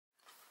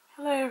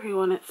Hello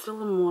everyone, it's still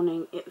the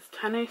morning. It's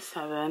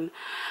 10:07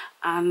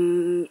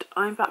 and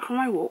I'm back from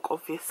my walk,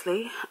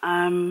 obviously.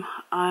 I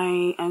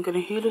am going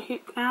to hula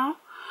hoop now.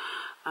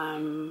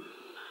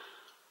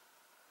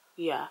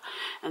 Yeah,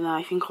 and then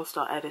I think I'll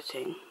start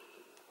editing.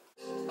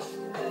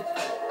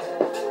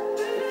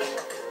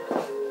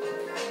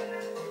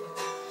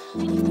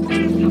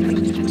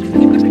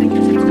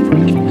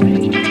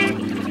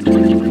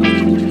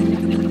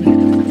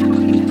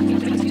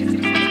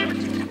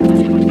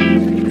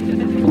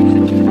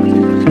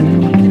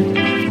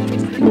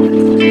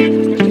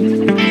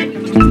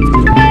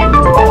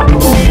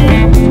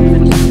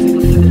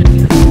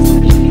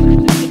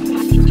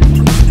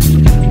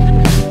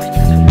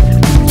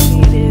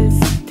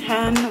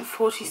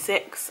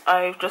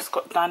 I've just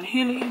got done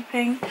hula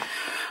hooping.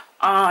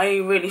 I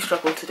really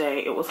struggled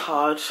today. It was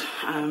hard.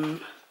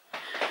 I'm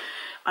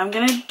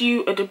gonna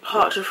do a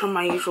departure from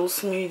my usual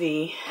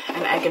smoothie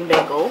and egg and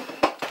bagel,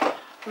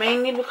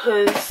 mainly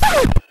because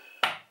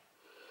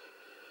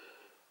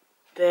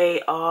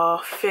they are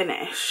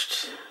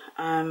finished.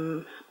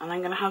 And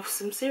I'm gonna have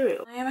some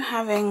cereal. I am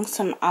having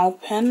some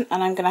Alpen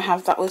and I'm gonna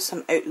have that with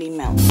some Oatly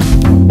milk.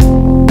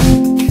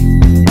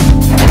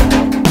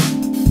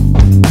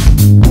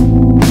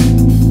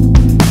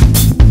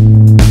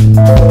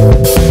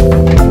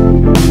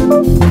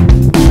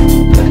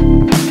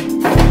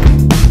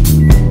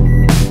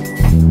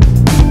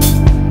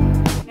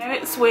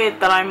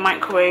 That I'm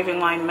microwaving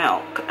my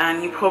milk,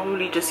 and you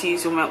probably just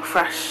use your milk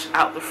fresh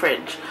out the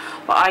fridge,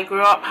 but I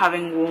grew up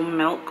having warm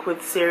milk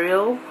with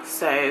cereal,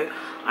 so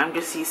I'm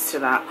just used to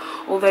that.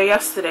 Although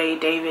yesterday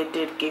David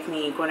did give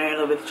me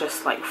granola with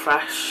just like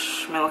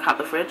fresh milk out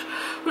the fridge,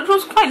 which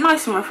was quite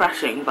nice and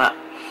refreshing, but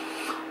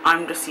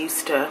I'm just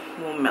used to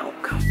warm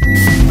milk.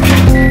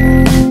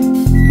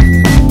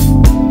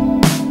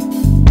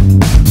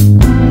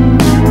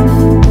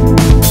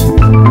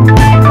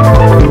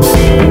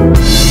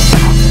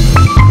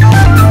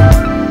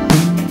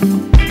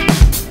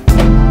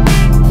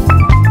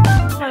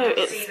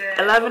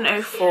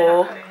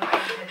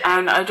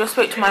 And I just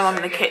spoke to my mum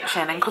in the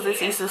kitchen, and because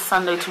it's Easter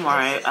Sunday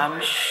tomorrow,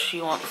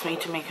 she wants me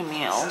to make a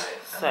meal,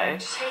 so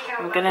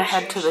I'm gonna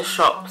head to the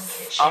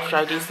shops after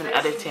I do some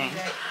editing.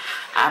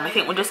 I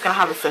think we're just gonna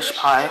have a fish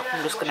pie.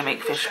 I'm just gonna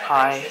make fish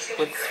pie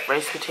with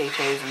roast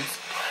potatoes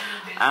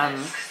and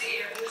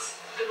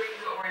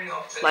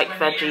like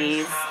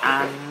veggies,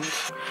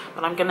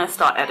 but I'm gonna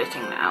start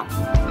editing now.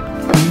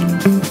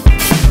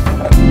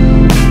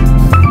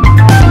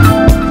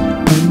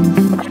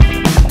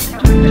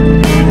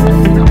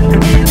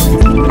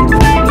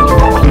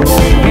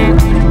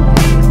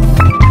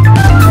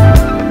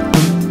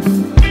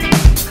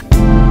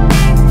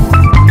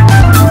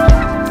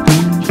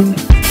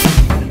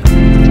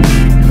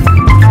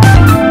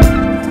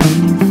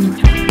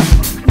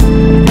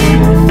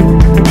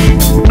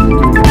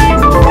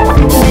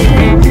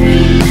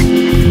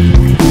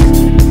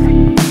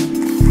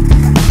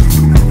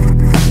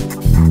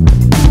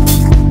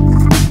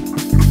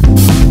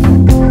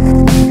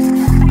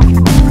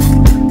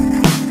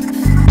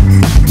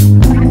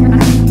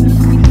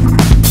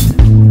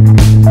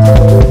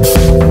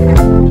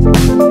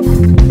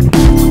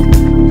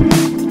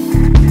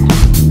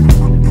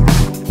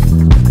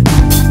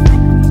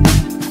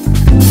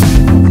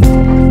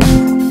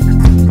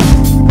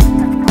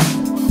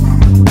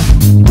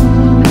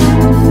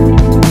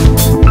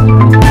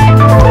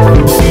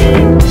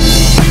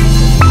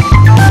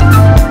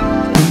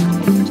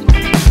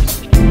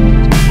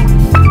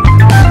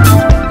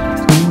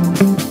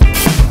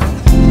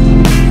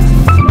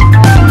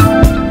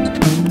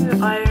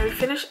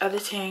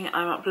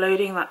 I'm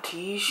uploading that to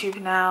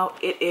YouTube now.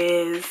 It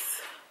is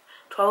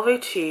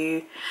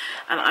 12:02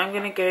 and I'm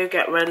gonna go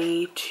get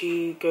ready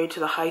to go to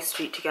the high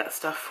street to get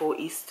stuff for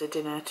Easter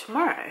dinner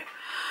tomorrow.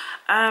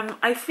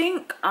 I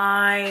think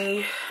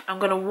I am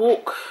gonna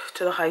walk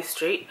to the high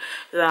street,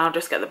 then I'll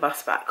just get the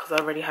bus back because I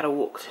already had a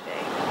walk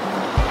today.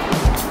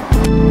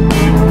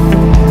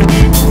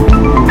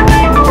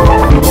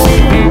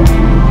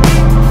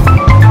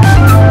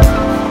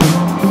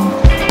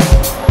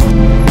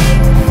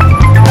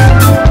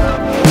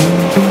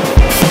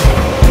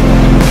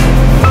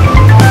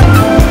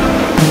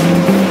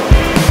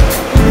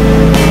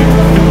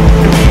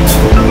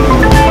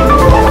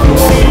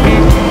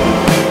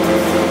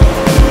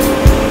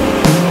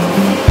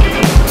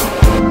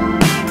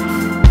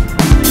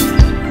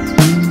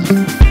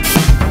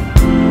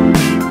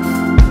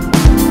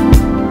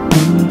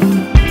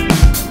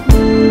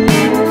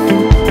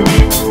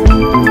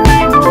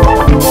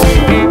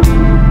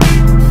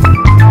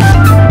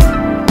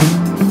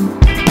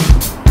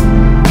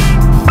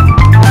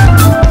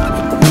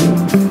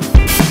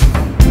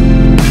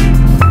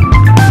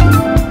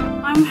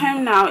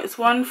 It's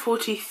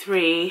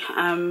 1:43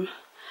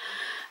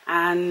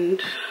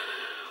 and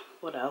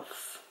what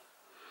else?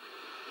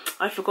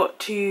 I forgot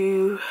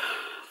to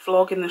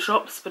vlog in the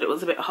shops, but it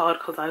was a bit hard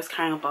because I was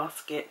carrying a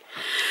basket.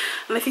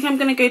 And I think I'm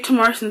going to go to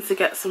Morrison's to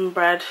get some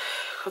bread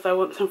because I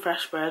want some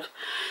fresh bread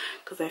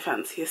because I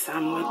fancy a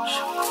sandwich.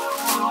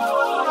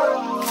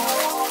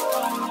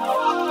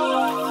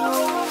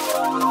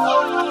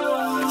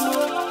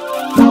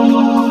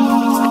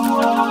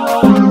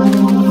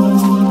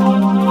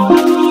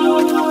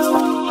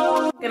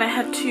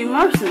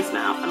 Morrison's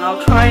now, and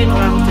I'll try and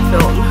remember to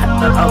film,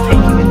 but I'll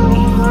take you with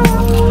me.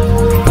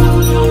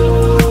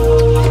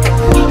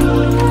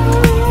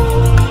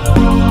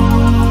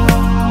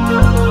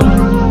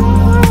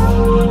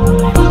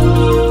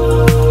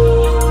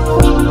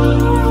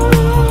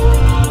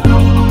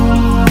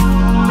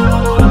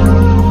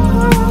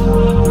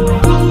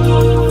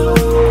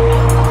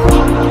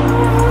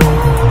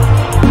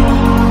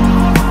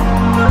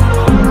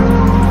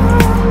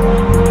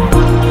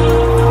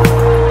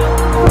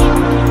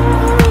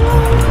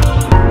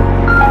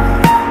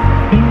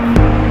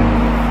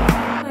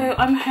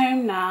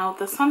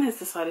 The sun has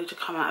decided to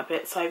come out a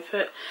bit, so I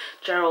put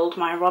Gerald,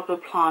 my rubber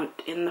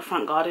plant, in the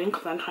front garden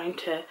because I'm trying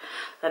to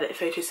let it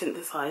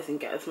photosynthesize and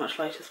get as much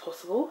light as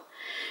possible.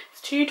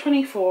 It's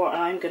 2:24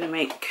 and I'm going to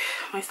make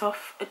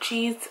myself a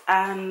cheese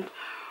and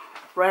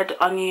red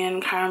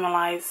onion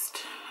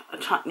caramelized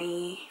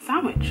chutney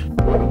sandwich.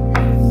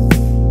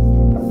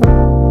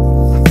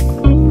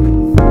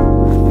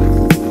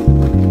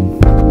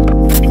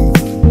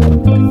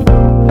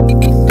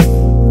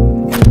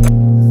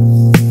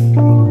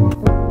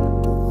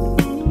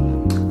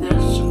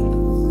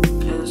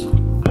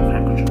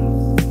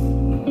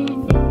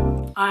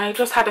 I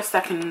just had a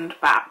second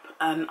bap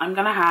and I'm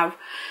gonna have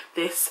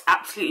this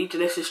absolutely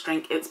delicious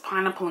drink. It's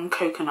pineapple and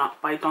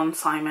coconut by Don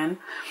Simon,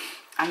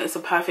 and it's a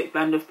perfect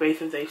blend of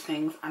both of those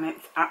things, and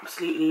it's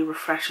absolutely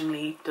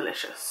refreshingly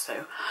delicious.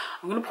 So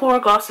I'm gonna pour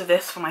a glass of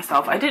this for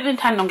myself. I didn't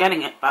intend on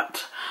getting it,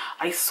 but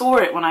I saw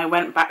it when I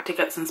went back to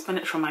get some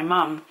spinach from my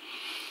mum,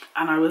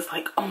 and I was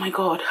like, oh my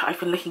god, I've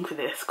been looking for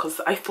this, because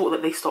I thought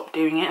that they stopped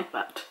doing it,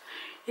 but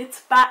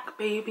it's back,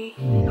 baby.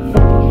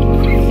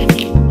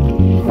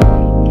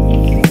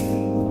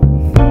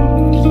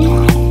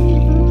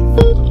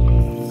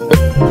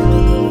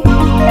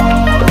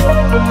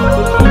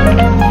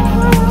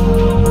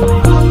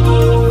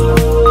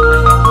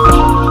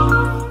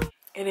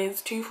 It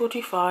is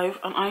 2:45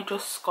 and I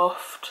just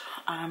scoffed,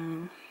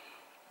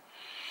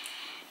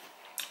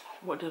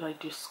 what did I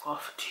just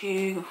scoff?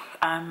 2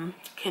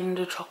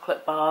 Kinder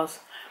chocolate bars,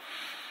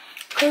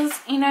 because,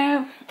 you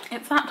know,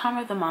 it's that time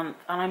of the month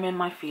and I'm in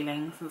my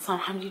feelings, and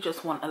sometimes you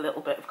just want a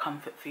little bit of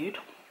comfort food.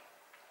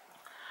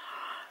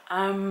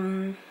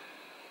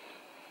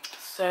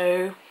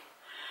 So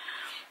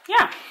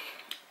yeah,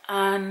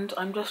 and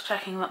I'm just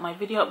checking that my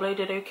video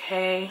uploaded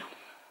okay.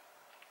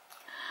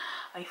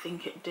 I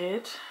think it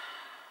did.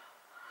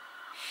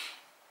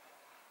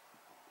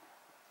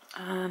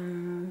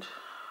 And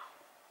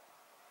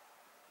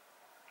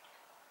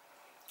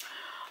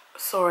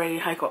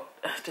sorry, I got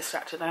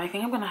distracted. I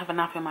think I'm gonna have a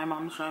nap in my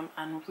mum's room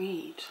and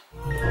read.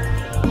 I'm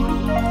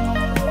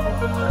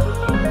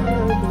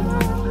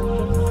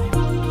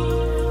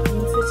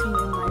sitting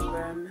in my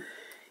room.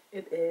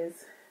 It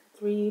is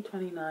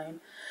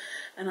 3:29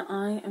 and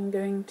I am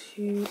going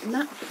to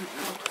nap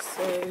now,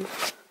 so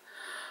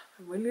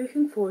I'm really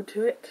looking forward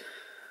to it.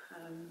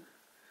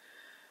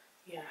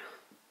 Yeah,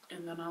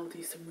 and then I'll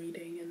do some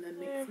reading and then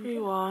make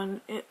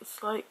everyone,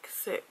 it's like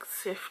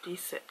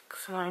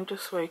 6:56 and I'm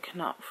just woken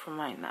up from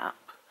my nap.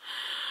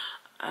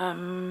 I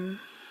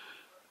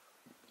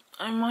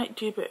might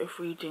do a bit of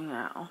reading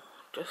now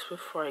just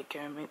before I go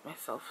and make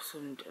myself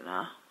some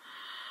dinner.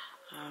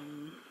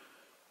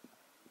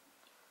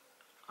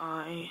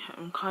 I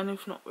am kind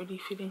of not really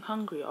feeling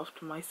hungry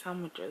after my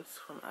sandwiches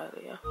from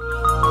earlier.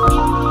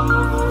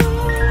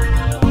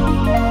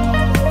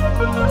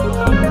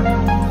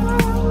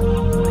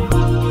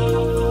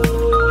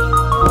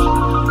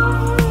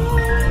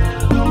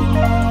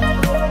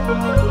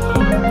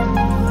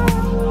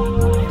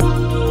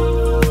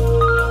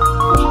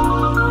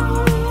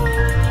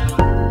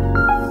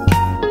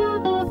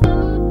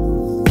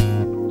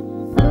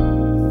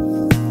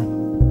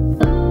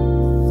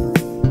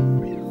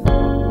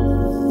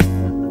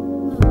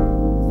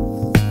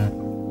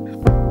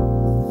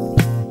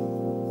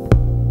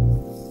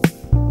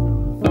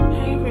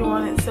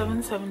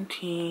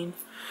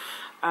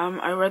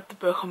 I read the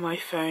book on my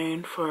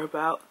phone for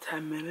about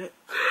 10 minutes.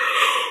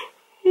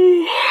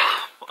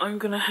 I'm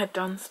gonna head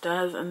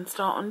downstairs and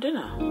start on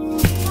dinner.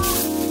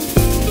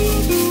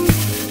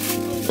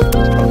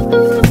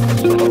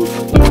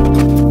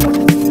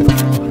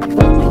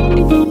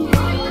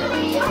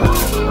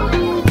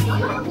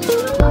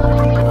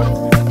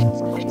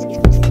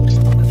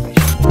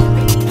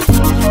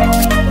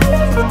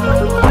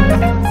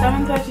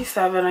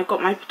 I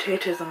got my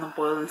potatoes on the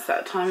boil and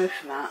set a timer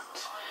for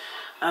that.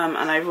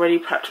 And I've already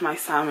prepped my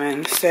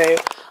salmon. So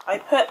I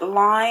put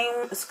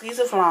lime, a squeeze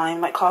of lime,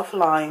 like half a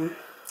lime,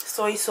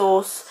 soy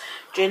sauce,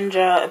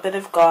 ginger, a bit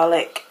of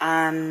garlic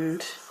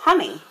and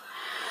honey.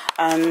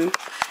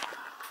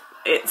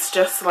 It's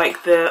just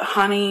like the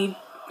honey,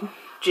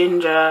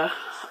 ginger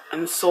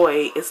and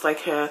soy is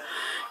like a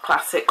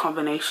classic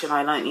combination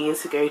I learned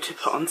years ago to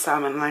put on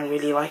salmon, and I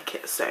really like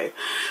it. So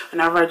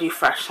whenever I do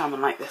fresh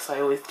salmon like this, I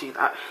always do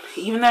that,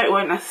 even though it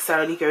won't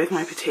necessarily go with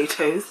my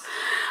potatoes,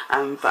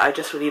 but I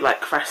just really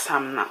like fresh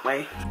salmon that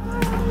way.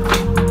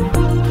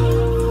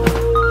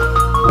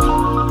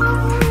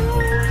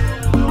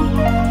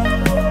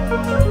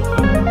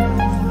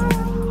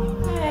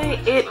 Hey,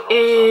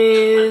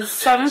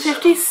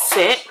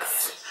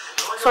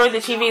 7:56. Sorry, the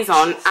TV's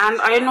on, and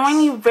I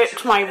annoyingly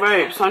ripped my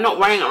robe, so I'm not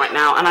wearing it right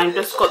now, and I've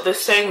just got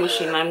this sewing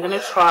machine and I'm going to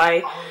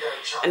try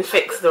and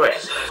fix the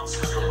rip.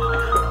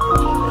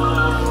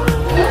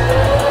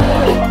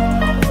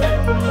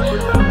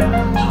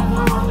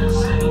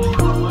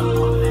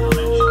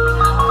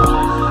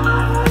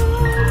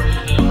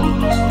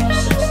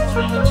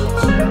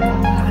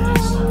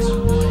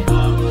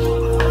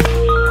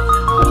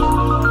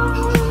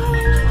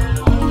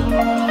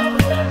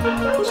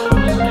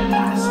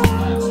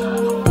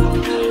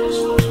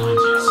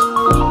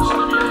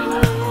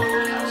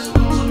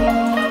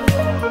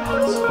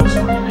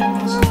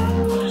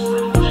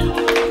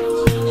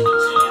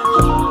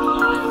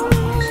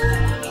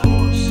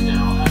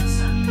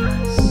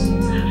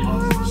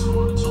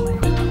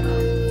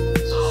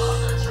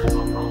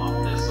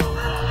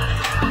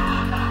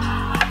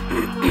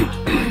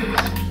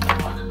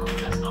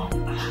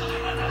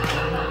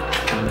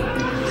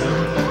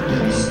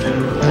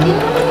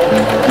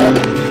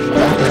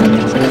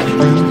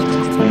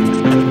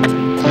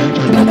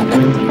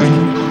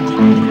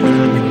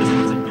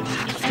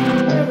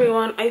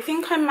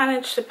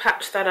 To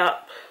patch that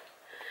up.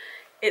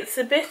 It's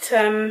a bit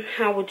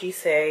how would you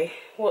say,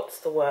 what's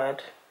the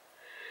word,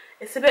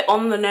 it's a bit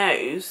on the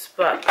nose,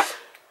 but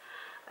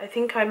I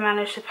think I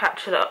managed to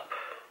patch it up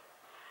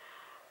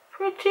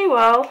pretty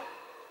well.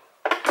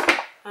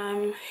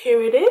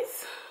 Here it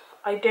is.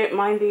 I don't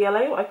mind the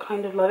yellow, I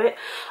kind of love it.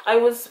 I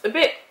was a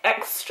bit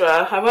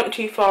extra, I went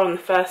too far on the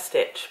first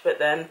stitch, but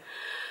then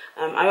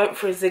I went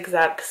for a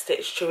zigzag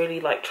stitch to really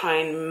like try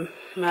and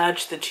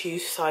merge the two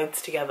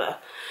sides together.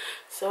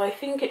 So I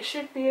think it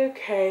should be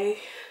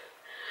okay.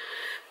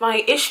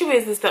 My issue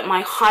is that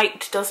my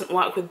height doesn't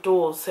work with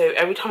doors, so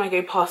every time I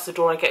go past the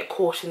door I get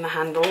caught in the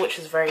handle, which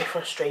is very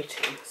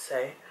frustrating.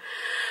 So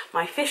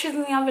my fish is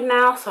in the oven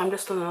now, so I'm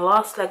just on the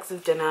last legs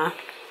of dinner,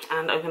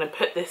 and I'm going to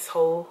put this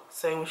whole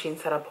sewing machine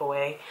setup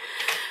away.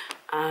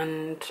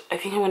 And I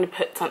think I'm going to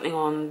put something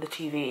on the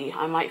TV.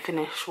 I might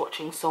finish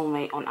watching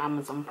Soulmate on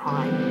Amazon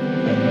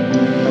Prime.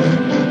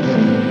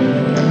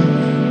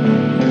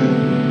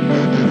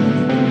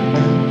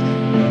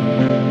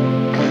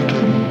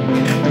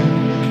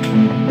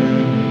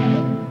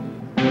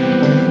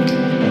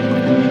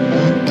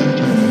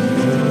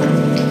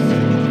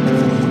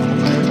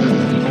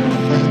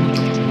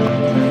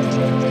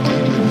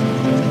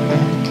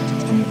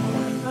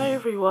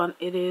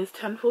 It is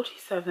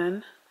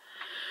 10:47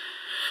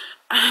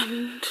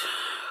 and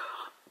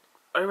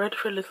I read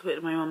for a little bit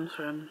in my mum's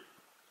room,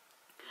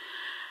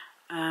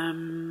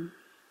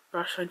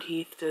 brushed my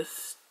teeth,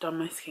 just done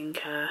my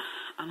skincare,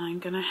 and I'm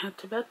gonna head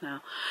to bed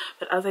now.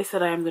 But as I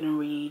said, I am gonna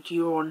read.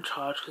 You were on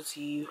charge because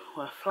you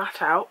were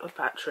flat out of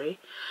battery,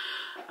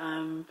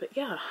 but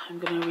yeah, I'm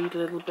gonna read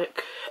a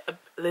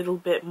little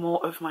bit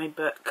more of my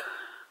book.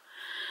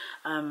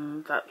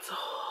 That's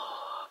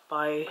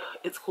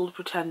it's called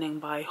Pretending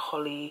by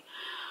Holly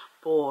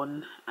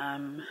Bourne,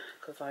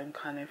 because I'm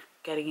kind of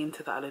getting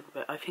into that a little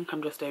bit. I think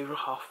I'm just over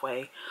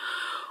halfway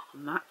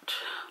on that.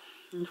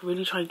 I'm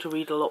really trying to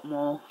read a lot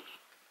more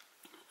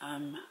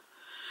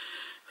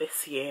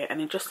this year,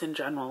 and just in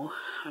general.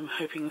 I'm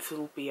hoping this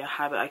will be a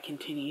habit I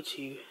continue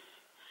to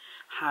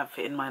have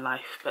in my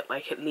life, but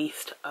like at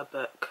least a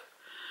book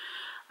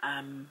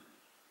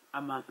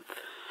a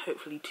month,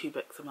 hopefully 2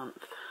 books a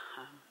month.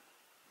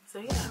 So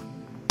yeah.